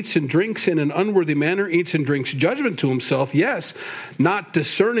who eats and drinks in an unworthy manner eats and drinks judgment to himself, yes, not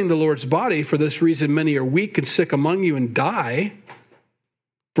discerning the Lord's body. For this reason many are weak and sick among you and die.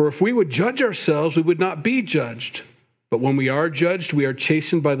 For if we would judge ourselves, we would not be judged. But when we are judged, we are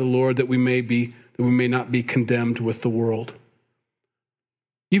chastened by the Lord that we may not be condemned with the world.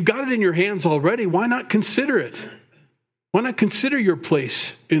 You've got it in your hands already. Why not consider it? Why not consider your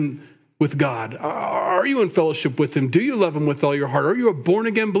place with God? Are you in fellowship with him? Do you love him with all your heart? Are you a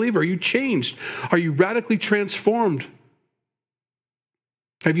born-again believer? Are you changed? Are you radically transformed?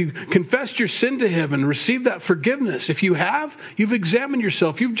 Have you confessed your sin to him and received that forgiveness? If you have, you've examined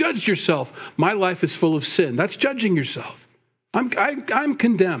yourself. You've judged yourself. My life is full of sin. That's judging yourself. I'm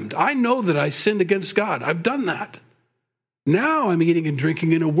condemned. I know that I sinned against God. I've done that. Now I'm eating and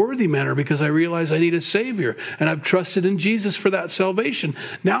drinking in a worthy manner because I realize I need a Savior, and I've trusted in Jesus for that salvation.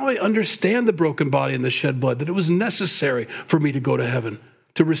 Now I understand the broken body and the shed blood, that it was necessary for me to go to heaven,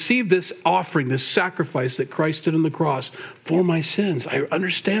 to receive this offering, this sacrifice that Christ did on the cross for my sins. I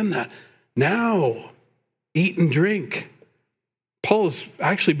understand that. Now, eat and drink. Paul is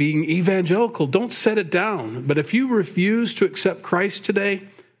actually being evangelical. Don't set it down. But if you refuse to accept Christ today,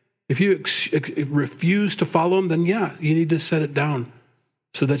 if you refuse to follow him, then yeah, you need to set it down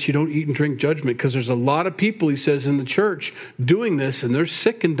so that you don't eat and drink judgment, because there's a lot of people, he says, in the church doing this, and they're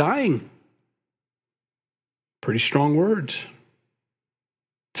sick and dying. Pretty strong words.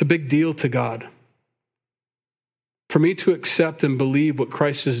 It's a big deal to God. For me to accept and believe what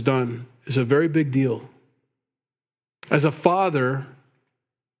Christ has done is a very big deal. As a father,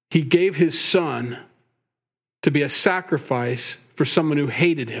 he gave his son to be a sacrifice for someone who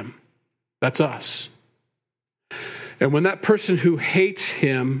hated him. That's us. And when that person who hates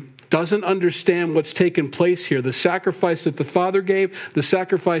him doesn't understand what's taken place here, the sacrifice that the Father gave, the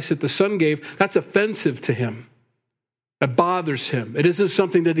sacrifice that the Son gave, that's offensive to him. It bothers him. It isn't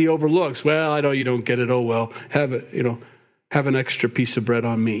something that he overlooks. Well, I know you don't get it. Oh, well, have it, have an extra piece of bread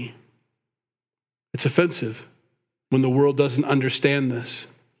on me. It's offensive when the world doesn't understand this.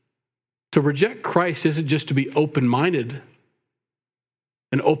 To reject Christ isn't just to be open-minded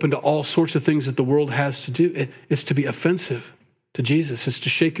and open to all sorts of things that the world has to do. It's to be offensive to Jesus. It's to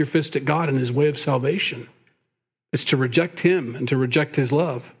shake your fist at God and his way of salvation. It's to reject him and to reject his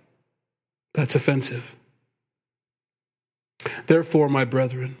love. That's offensive. Therefore, my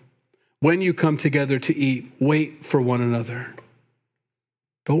brethren, when you come together to eat, wait for one another.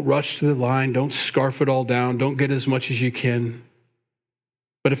 Don't rush to the line. Don't scarf it all down. Don't get as much as you can.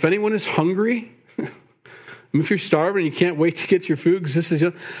 But if anyone is hungry, if you're starving and you can't wait to get your food, because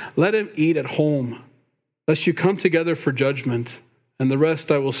let him eat at home, lest you come together for judgment, and the rest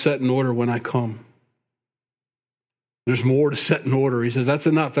I will set in order when I come. There's more to set in order. He says, that's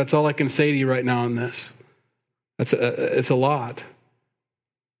enough. That's all I can say to you right now on this. It's a lot.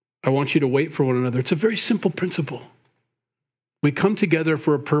 I want you to wait for one another. It's a very simple principle. We come together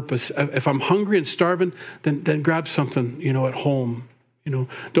for a purpose. If I'm hungry and starving, then grab something, at home.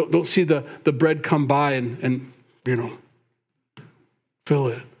 Don't see the bread come by and fill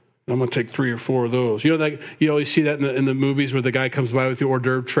it. I'm going to take 3 or 4 of those. You always see that in the movies where the guy comes by with the hors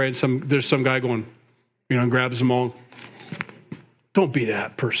d'oeuvre tray and there's some guy going, and grabs them all. Don't be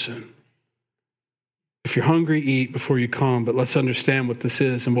that person. If you're hungry, eat before you come, but let's understand what this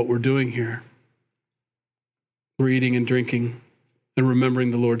is and what we're doing here. We're eating and drinking and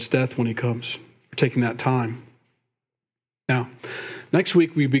remembering the Lord's death when he comes. We're taking that time. Now, next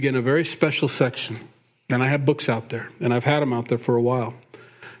week we begin a very special section, and I have books out there, and I've had them out there for a while.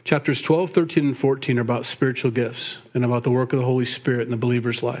 Chapters 12, 13, and 14 are about spiritual gifts and about the work of the Holy Spirit in the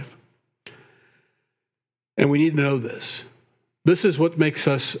believer's life. And we need to know this. This is what makes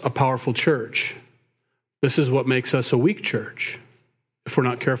us a powerful church. This is what makes us a weak church if we're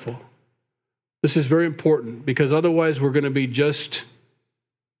not careful. This is very important because otherwise we're going to be just,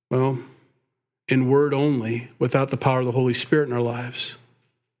 in word only without the power of the Holy Spirit in our lives.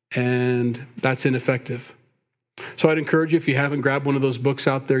 And that's ineffective. So I'd encourage you, if you haven't grabbed one of those books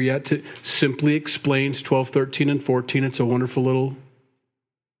out there yet, to Simply Explains 12, 13, and 14. It's a wonderful little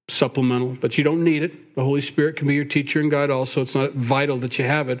supplemental, but you don't need it. The Holy Spirit can be your teacher and guide also. It's not vital that you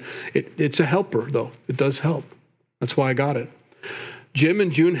have it. It's a helper, though. It does help. That's why I got it. Jim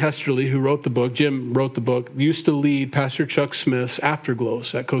and June Hesterly, who wrote the book, Jim wrote the book, used to lead Pastor Chuck Smith's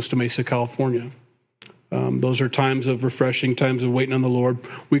Afterglows at Costa Mesa, California. Those are times of refreshing, times of waiting on the Lord.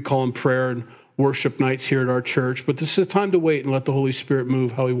 We call them prayer and worship nights here at our church, but this is a time to wait and let the Holy Spirit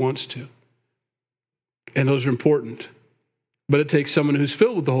move how he wants to. And those are important. But it takes someone who's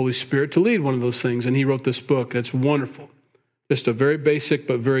filled with the Holy Spirit to lead one of those things. And he wrote this book. It's wonderful. Just a very basic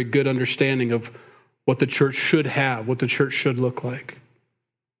but very good understanding of what the church should have, what the church should look like.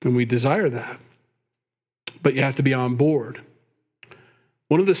 And we desire that. But you have to be on board.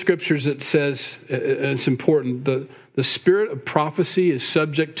 One of the scriptures that says, and it's important, the spirit of prophecy is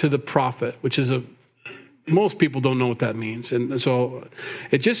subject to the prophet, which is most people don't know what that means. And so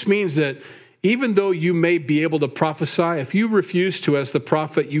it just means that even though you may be able to prophesy, if you refuse to as the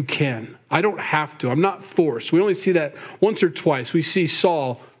prophet, you can. I don't have to. I'm not forced. We only see that once or twice. We see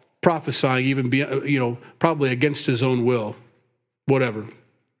Saul prophesying even, probably against his own will. Whatever.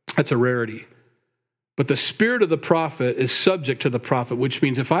 That's a rarity. But the spirit of the prophet is subject to the prophet, which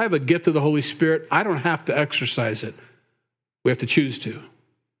means if I have a gift of the Holy Spirit, I don't have to exercise it. We have to choose to.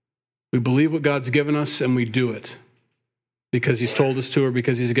 We believe what God's given us and we do it. Because he's told us to or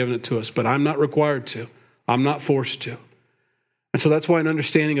because he's given it to us. But I'm not required to. I'm not forced to. And so that's why an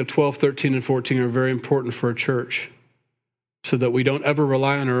understanding of 12, 13, and 14 are very important for a church. So that we don't ever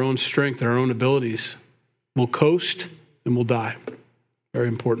rely on our own strength and our own abilities. We'll coast and we'll die. Very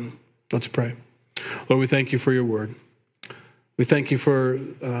important. Let's pray. Lord, we thank you for your word. We thank you for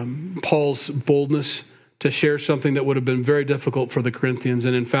Paul's boldness to share something that would have been very difficult for the Corinthians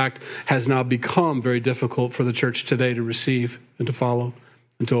and in fact has now become very difficult for the church today to receive and to follow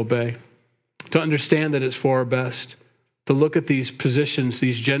and to obey. To understand that it's for our best. To look at these positions,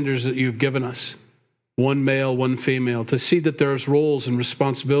 these genders that you've given us. One male, one female. To see that there's roles and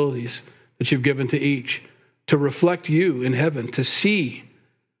responsibilities that you've given to each. To reflect you in heaven. To see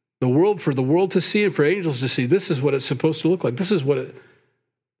the world, for the world to see and for angels to see. This is what it's supposed to look like. This is what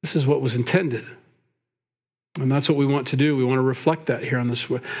was intended. And that's what we want to do. We want to reflect that here on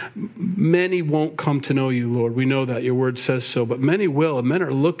this. Many won't come to know you, Lord. We know that. Your word says so. But many will. And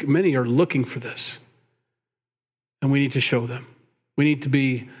many are looking for this. And we need to show them. We need to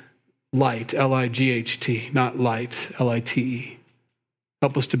be light, L-I-G-H-T, not light, L-I-T-E.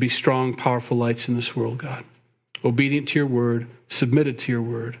 Help us to be strong, powerful lights in this world, God. Obedient to your word, submitted to your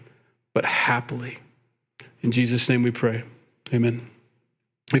word, but happily. In Jesus' name we pray. Amen.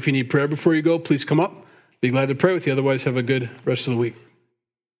 If you need prayer before you go, please come up. Be glad to pray with you. Otherwise, have a good rest of the week.